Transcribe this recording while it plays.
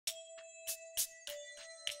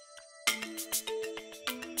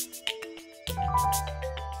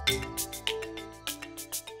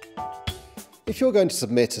If you're going to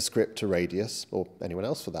submit a script to Radius, or anyone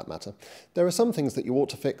else for that matter, there are some things that you ought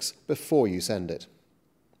to fix before you send it.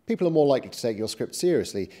 People are more likely to take your script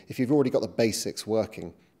seriously if you've already got the basics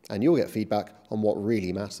working, and you'll get feedback on what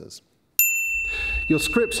really matters. Your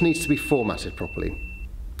script needs to be formatted properly.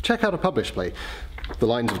 Check out a published play. The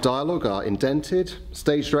lines of dialogue are indented,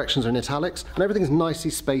 stage directions are in italics, and everything's nicely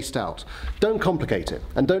spaced out. Don't complicate it,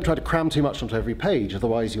 and don't try to cram too much onto every page,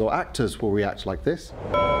 otherwise your actors will react like this.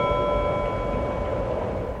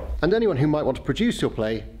 And anyone who might want to produce your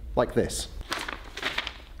play like this.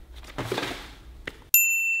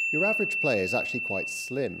 Your average play is actually quite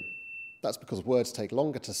slim. That's because words take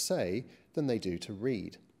longer to say than they do to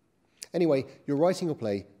read. Anyway, you're writing your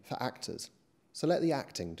play for actors, so let the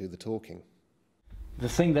acting do the talking. The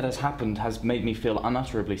thing that has happened has made me feel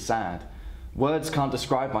unutterably sad. Words can't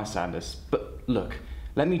describe my sadness, but look,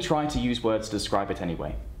 let me try to use words to describe it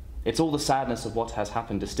anyway. It's all the sadness of what has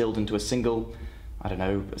happened distilled into a single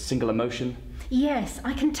emotion. Yes,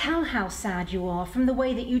 I can tell how sad you are from the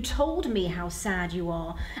way that you told me how sad you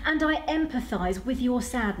are, and I empathise with your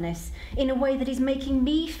sadness in a way that is making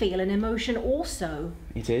me feel an emotion also.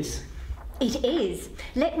 It is? It is.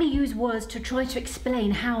 Let me use words to try to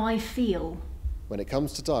explain how I feel. When it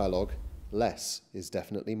comes to dialogue, less is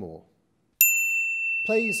definitely more.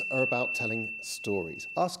 Plays are about telling stories.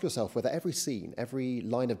 Ask yourself whether every scene, every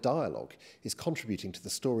line of dialogue is contributing to the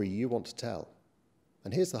story you want to tell.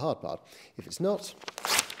 And here's the hard part. If it's not,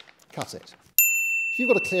 cut it. If you've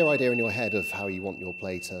got a clear idea in your head of how you want your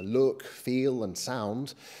play to look, feel and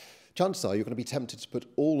sound, chances are you're going to be tempted to put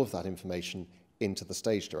all of that information into the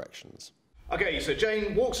stage directions. Okay, so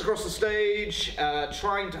Jane walks across the stage,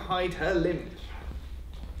 trying to hide her limp,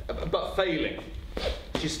 but failing.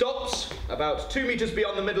 She stops about 2 meters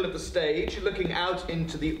beyond the middle of the stage, looking out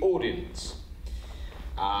into the audience.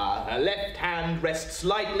 Her left hand rests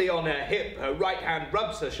lightly on her hip, her right hand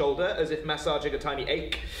rubs her shoulder as if massaging a tiny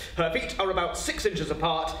ache. Her feet are about 6 inches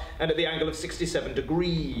apart and at the angle of 67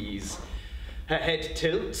 degrees. Her head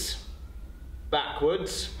tilts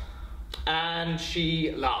backwards and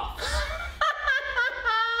she laughs.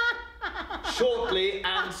 Shortly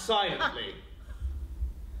and silently.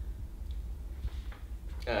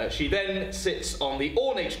 She then sits on the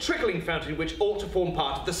ornate trickling fountain which ought to form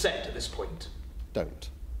part of the set at this point. Don't.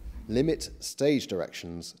 Limit stage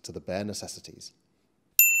directions to the bare necessities.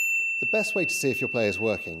 The best way to see if your play is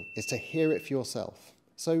working is to hear it for yourself.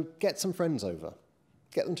 So get some friends over.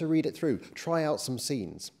 Get them to read it through. Try out some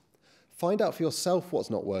scenes. Find out for yourself what's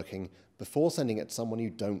not working before sending it to someone you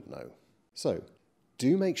don't know. So,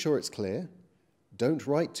 do make sure it's clear. Don't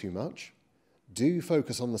write too much. Do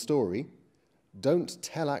focus on the story. Don't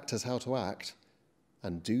tell actors how to act.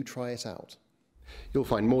 And do try it out. You'll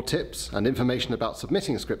find more tips and information about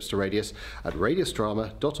submitting scripts to Radius at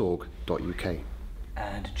radiusdrama.org.uk.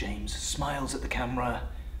 And James smiles at the camera,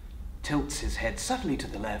 tilts his head subtly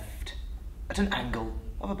to the left, at an angle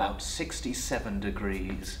of about 67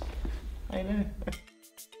 degrees. I know.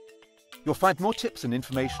 You'll find more tips and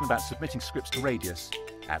information about submitting scripts to Radius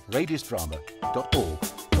at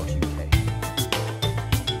radiusdrama.org.uk.